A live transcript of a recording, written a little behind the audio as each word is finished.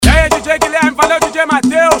DJ Guilherme, valeu DJ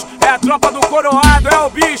Matheus. É a tropa do Coroado, é o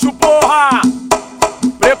bicho, porra.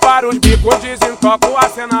 Prepara os bicos, desentoca o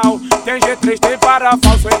arsenal. Tem G3, tem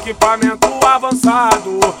parafalso, equipamento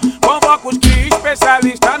avançado. Convoca os que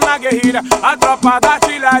especialista na guerrilha, a tropa da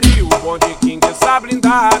artilharia, o bonde King está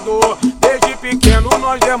blindado. Desde pequeno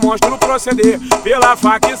nós demonstramos proceder pela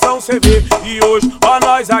facção CV. E hoje, ó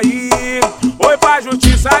nós aí, oi pra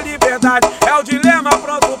justiça, liberdade. É o dilema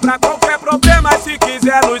pronto pra qualquer problema se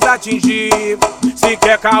quiser nos atingir. Se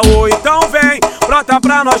quer caô, então vem, brota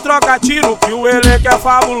pra nós, troca tiro, que o elenco é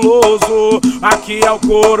fabuloso. Aqui é o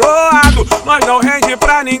Coroado, nós não rende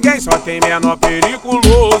pra ninguém, só tem menor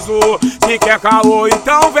periculoso. Se quer caô,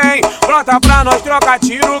 então vem, brota pra nós, troca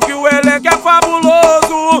tiro, que o elenco é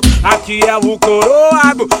fabuloso. Aqui é o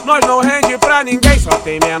Coroado, nós não rende pra ninguém, só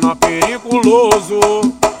tem menor periculoso.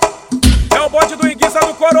 É o bonde do enguiça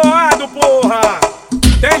do Coroado, porra.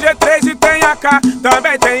 Tem G3 e tem AK,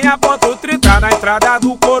 também tem a ponto 30 na entrada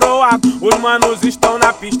do Coroado. Os manos estão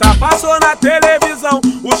na pista, passou na televisão,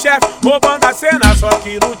 o chefe roubando a cena. Só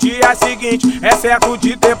que no dia seguinte é certo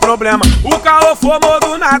de ter problema. O caô formou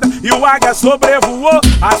do nada e o águia sobrevoou,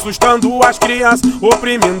 assustando as crianças,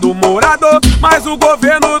 oprimindo o morador. Mas o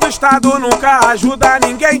governo do estado nunca ajuda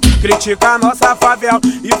ninguém, critica a nossa favela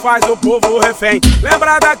e faz o povo refém.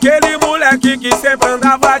 Lembra daquele moleque que sempre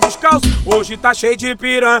andava descalço, hoje tá cheio de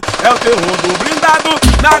piranha. É o terror do blindado,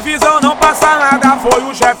 na visão não passa nada. Foi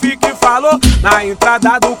o chefe que falou, na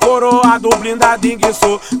entrada do Coroado, blindado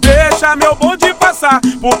enguiçou. Deixa meu bonde passar,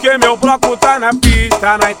 porque meu bloco tá na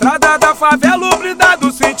pista. Na entrada da favela o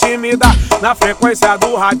blindado se intimida. Na frequência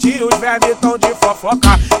do radinho os vermes tão de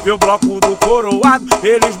fofoca. Vê o bloco do Coroado,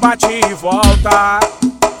 eles batem e volta.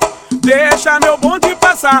 Deixa meu bonde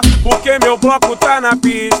passar, porque meu bloco tá na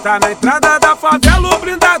pista. Na entrada da favela o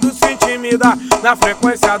blindado se intimida. Na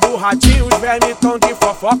frequência do radinho os vermes tão de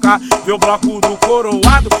fofoca. Vê o bloco do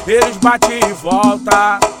Coroado, eles batem e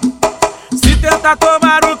volta. Se tentar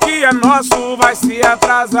tomar o que é nosso vai se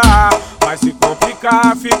atrasar, vai se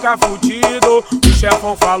complicar, fica fudido. O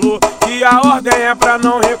chefão falou que a ordem é pra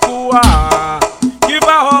não recuar, que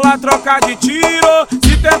vai rolar troca de tiro.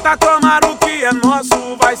 Se tentar tomar o que é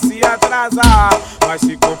nosso vai se atrasar, vai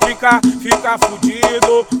se complicar, fica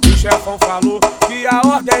fudido. O chefão falou que a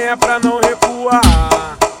ordem é pra não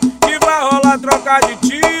recuar, que vai rolar troca de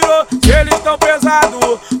tiro. Se eles tão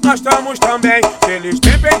pesado, nós estamos também. Se eles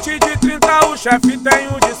têm pente de 30, o chefe tem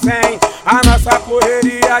um de 100. A nossa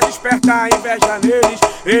correria desperta a inveja neles.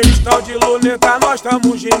 Eles tão de luneta, nós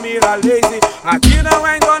estamos de mira lazy. Aqui não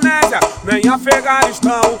é Indonésia, nem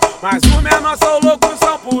Afeganistão, mas os menores são loucos,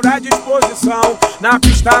 são pura disposição. Na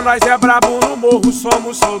pista nós é brabo, no morro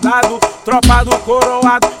somos soldado. Tropa do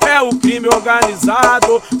Coroado é o crime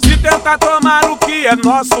organizado. Se tentar tomar o que é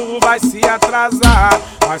nosso vai se atrasar,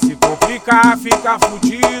 vai se complicar, fica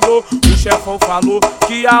fudido. O chefão falou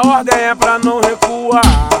que a ordem é pra não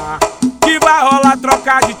recuar, que vai rolar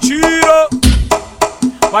troca de tiro.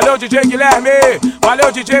 Valeu DJ Guilherme,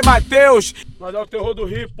 valeu DJ Matheus. Nós é o terror do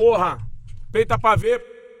Rio, porra. Peita pra ver.